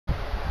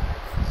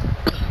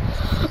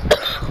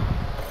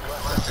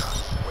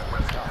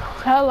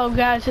Hello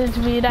guys, it's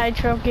me,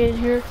 Nitro Kid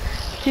here.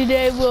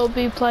 Today we'll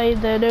be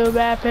playing the new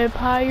map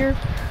Empire.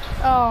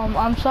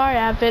 I'm sorry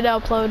I haven't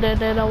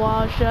uploaded in a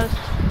while, it's just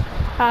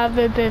I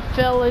haven't been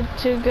feeling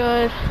too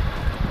good.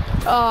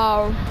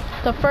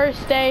 The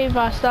first day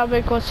my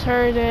stomach was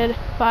hurting,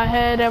 my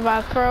head and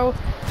my throat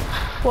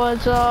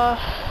was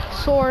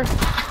sore,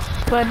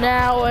 but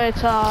now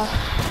it's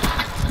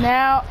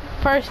now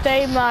first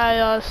day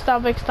my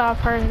stomach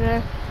stopped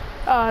hurting.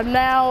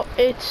 Now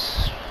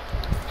it's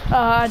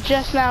I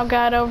just now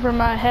got over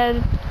my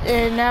head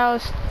and now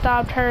it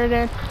stopped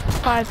hurting.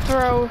 My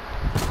throat,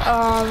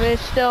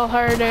 it's still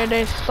hurting.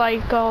 It's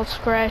like all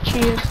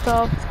scratchy and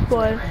stuff.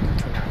 But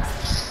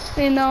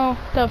you know,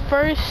 the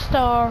first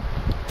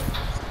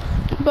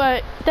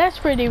but that's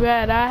pretty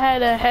bad. I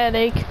had a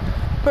headache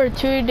for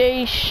 2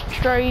 days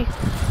straight.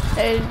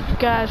 And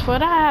guys,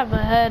 when I have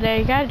a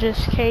headache, I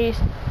just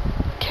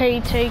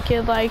can't take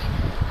it. Like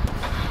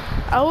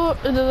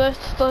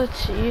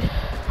let's see.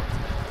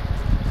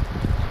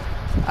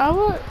 I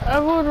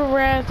would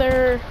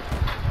rather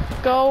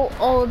go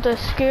on the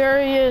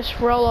scariest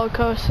roller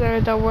coaster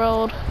in the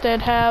world than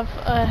have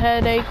a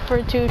headache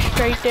for 2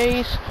 straight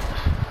days.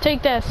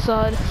 Take that,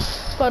 son.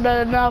 But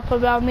enough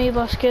about me.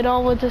 Let's get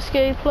on with this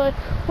gameplay.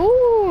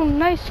 Ooh,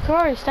 nice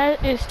car. Is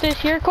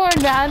this your car?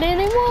 Not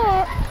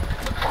anymore.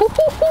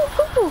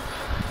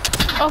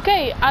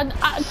 Okay,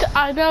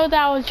 I know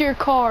that was your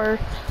car,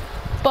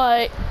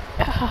 but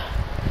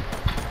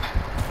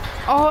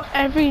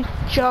every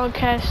junk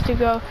has to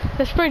go.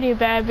 It's pretty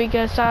bad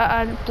because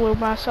I blew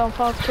myself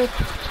up too.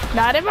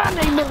 Not in my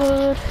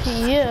neighborhood.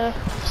 Yeah.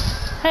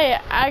 Hey,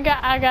 I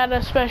got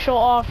a special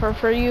offer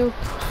for you.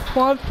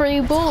 1 free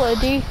bullet.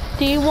 Do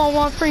you want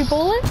 1 free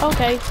bullet?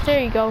 Okay,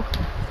 there you go.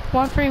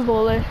 1 free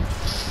bullet.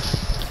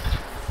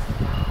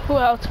 Who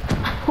else?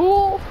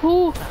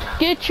 Who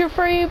get your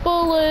free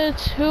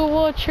bullets? Who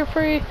wants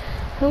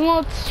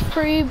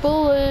free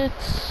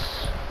bullets?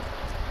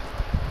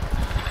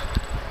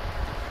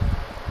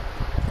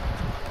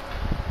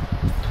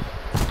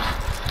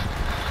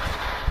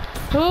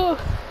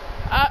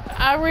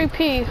 I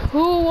repeat,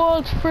 who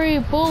wants free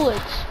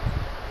bullets?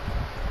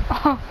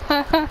 Oh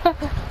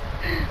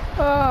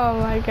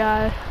my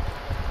god.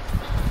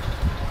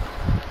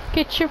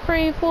 Get your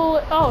free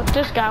bullet. Oh,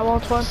 this guy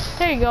wants one.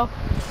 There you go.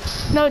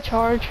 No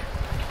charge.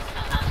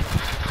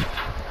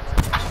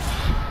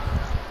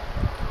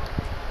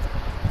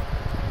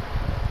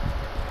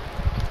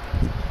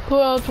 Who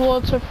else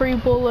wants a free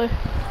bullet?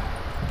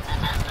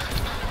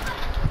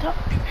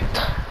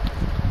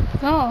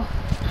 No.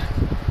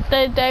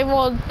 They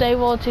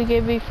want to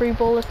give me free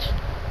bullets.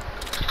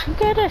 I'm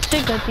getting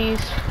sick of these.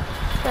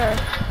 There.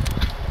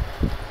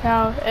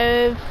 Now,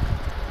 if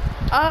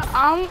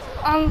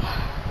I'm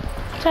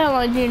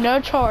telling you,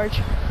 no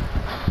charge.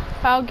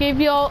 I'll give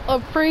y'all a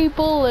free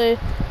bullet,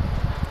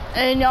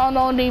 and y'all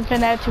don't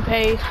even have to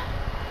pay.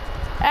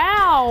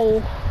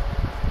 Ow!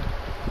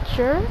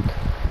 Jerk.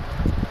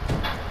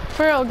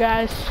 For real,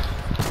 guys.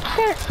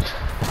 Here.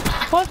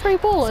 1 free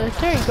bullet.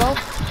 There you go.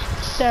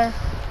 There.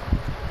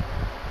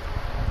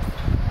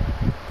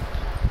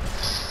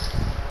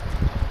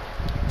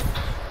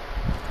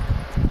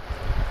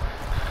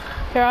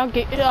 Here, I'll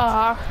get,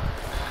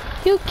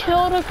 you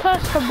killed a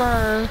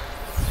customer.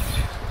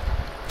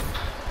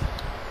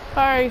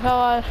 Alright,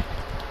 God.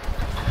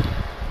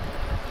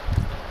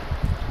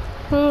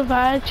 Who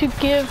had to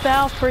give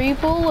out free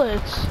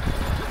bullets?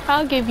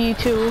 I'll give you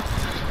 2.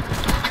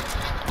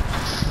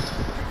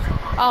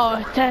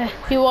 Oh,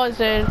 he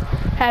wasn't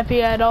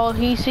happy at all.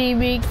 He see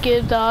me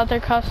give the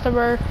other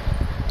customer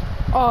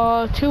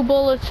 2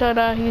 bullets,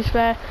 and he's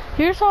mad.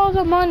 Here's all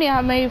the money I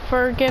made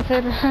for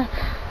giving.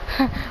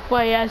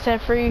 Wait, I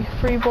said free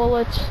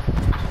bullets.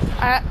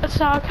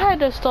 So I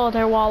kind of stole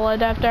their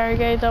wallet after I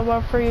gave them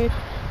a free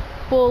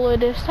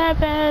bullet. Is that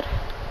bad?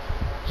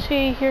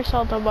 See, here's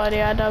all the money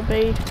I done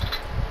made.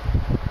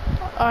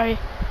 Alright,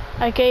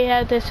 I can't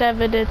have this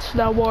evidence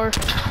no more.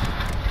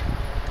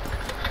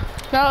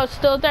 No, it's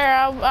still there.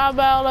 I'm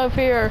out of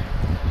here.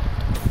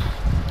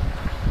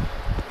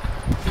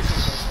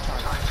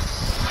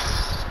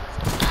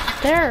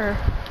 There.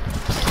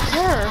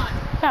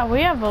 Yeah,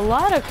 we have a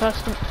lot of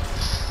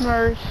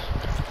customers.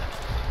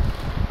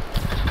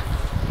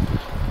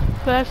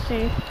 Let's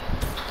see.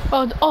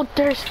 Oh,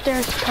 there's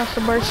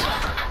customers.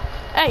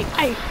 Hey!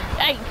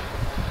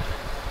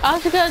 I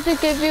was going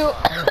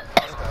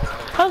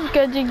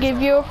to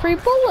give you a free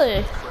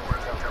bullet.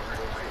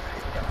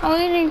 I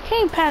mean, you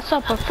can't pass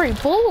up a free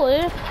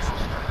bullet.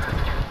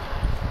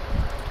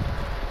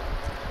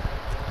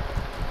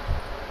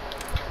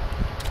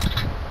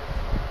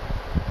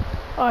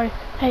 Alright,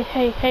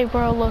 hey,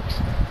 bro, look.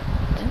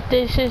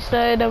 This is the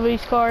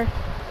enemy's car.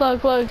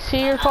 Look,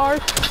 see your car?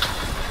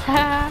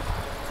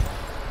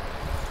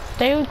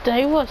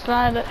 They was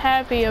not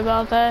happy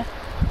about that.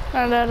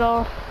 Not at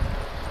all.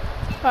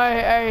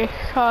 Alright,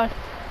 God.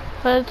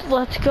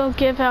 Let's go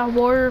give out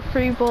more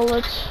free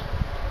bullets.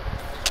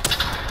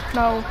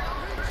 No.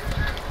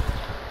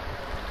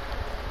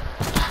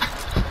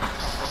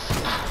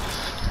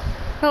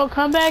 No,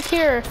 come back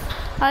here.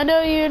 I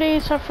know you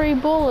need some free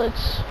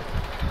bullets.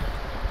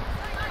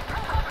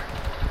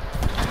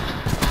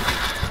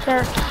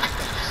 There.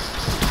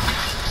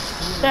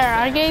 There,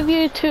 I gave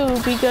you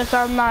 2 because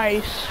I'm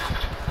nice.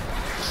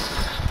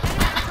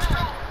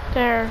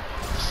 There.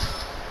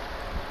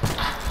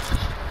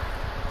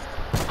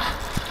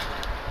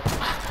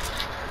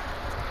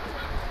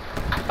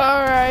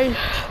 Alright.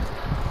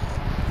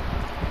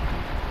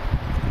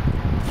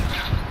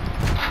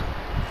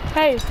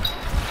 Hey.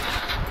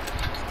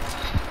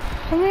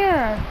 Come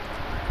here.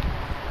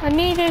 I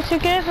needed to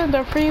give him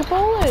the free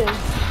bullet.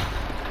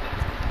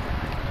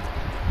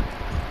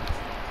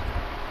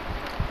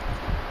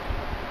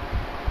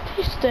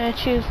 These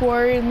statues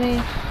worry me.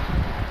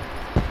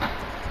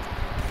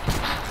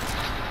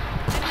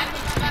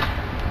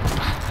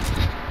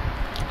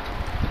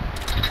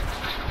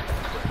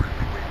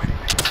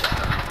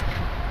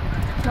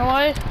 You know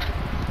what?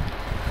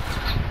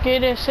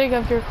 Getting sick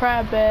of your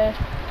crab bed.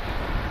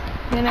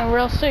 Getting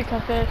real sick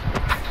of it.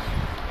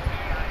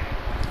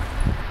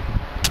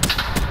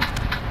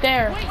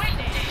 There.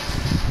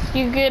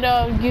 You get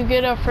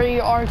a free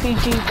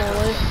RPG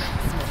bullet.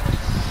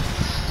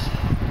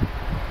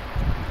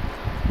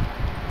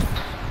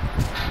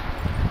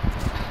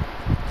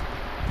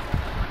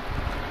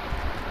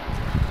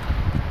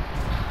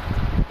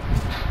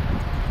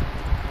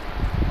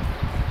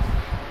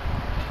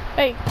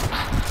 Hey.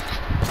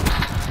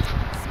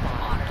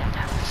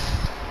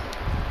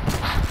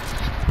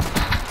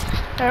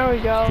 There we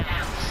go.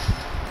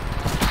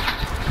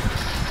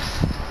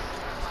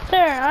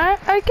 There,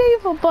 I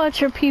gave a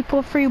bunch of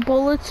people free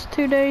bullets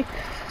today.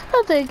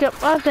 I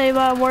think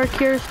my work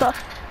here is done.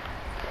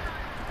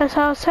 That's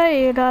how I'm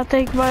saying. I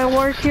think my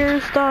work here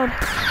is done.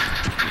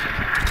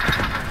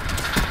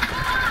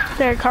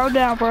 There, calm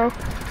down, bro.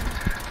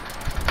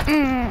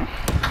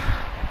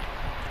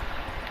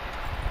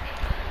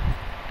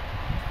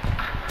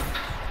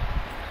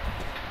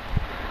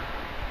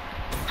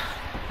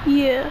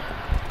 Yeah.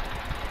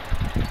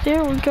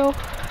 There we go.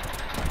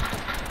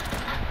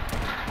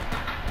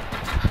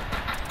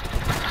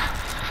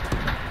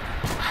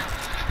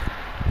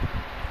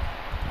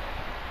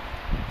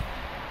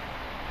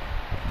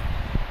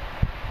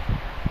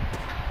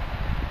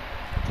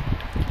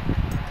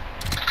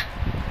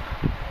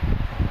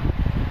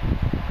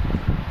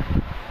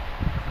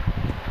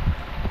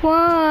 Come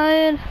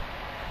on.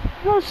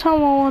 I know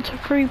someone wants a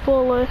free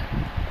bullet.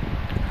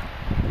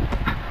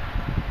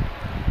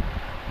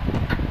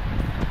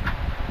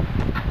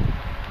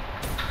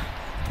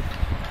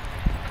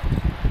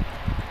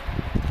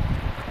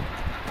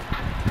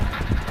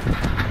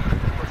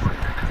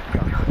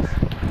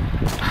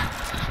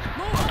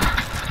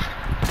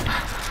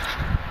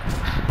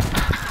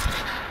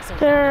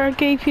 There, I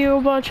gave you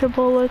a bunch of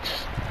bullets.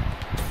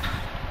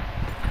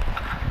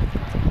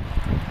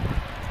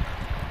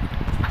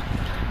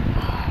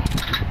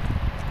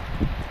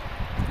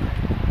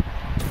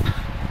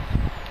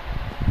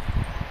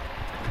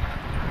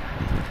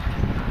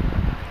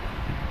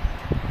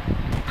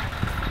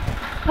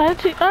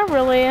 I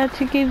really had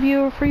to give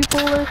you a free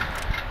bullet.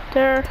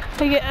 There,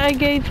 I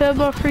gave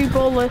them a free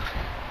bullet.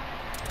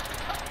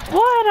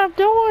 What? I'm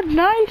doing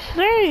nice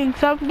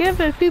things. I'm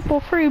giving people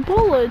free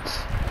bullets.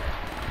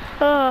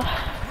 Yeah.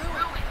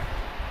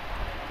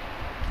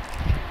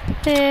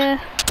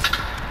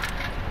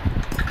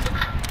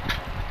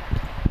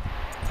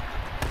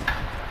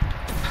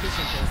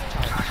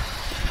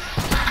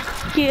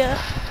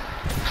 Yeah.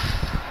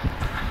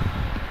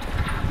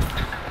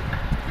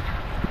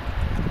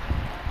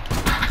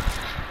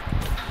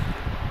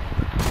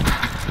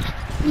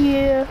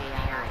 Yeah.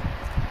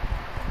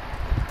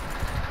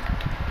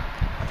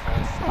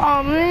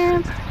 Oh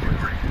man.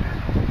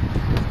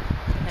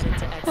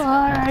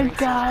 Alright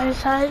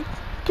guys, I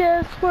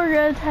guess we're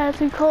gonna have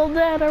to call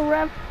that a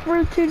wrap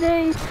for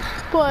today.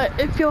 But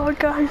if y'all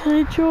guys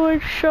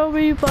enjoyed, show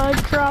me by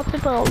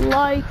dropping a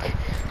like.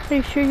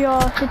 Make sure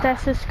y'all hit that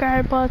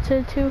subscribe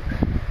button too.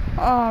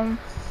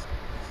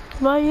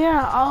 But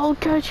yeah, I'll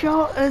catch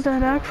y'all in the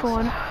next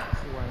one.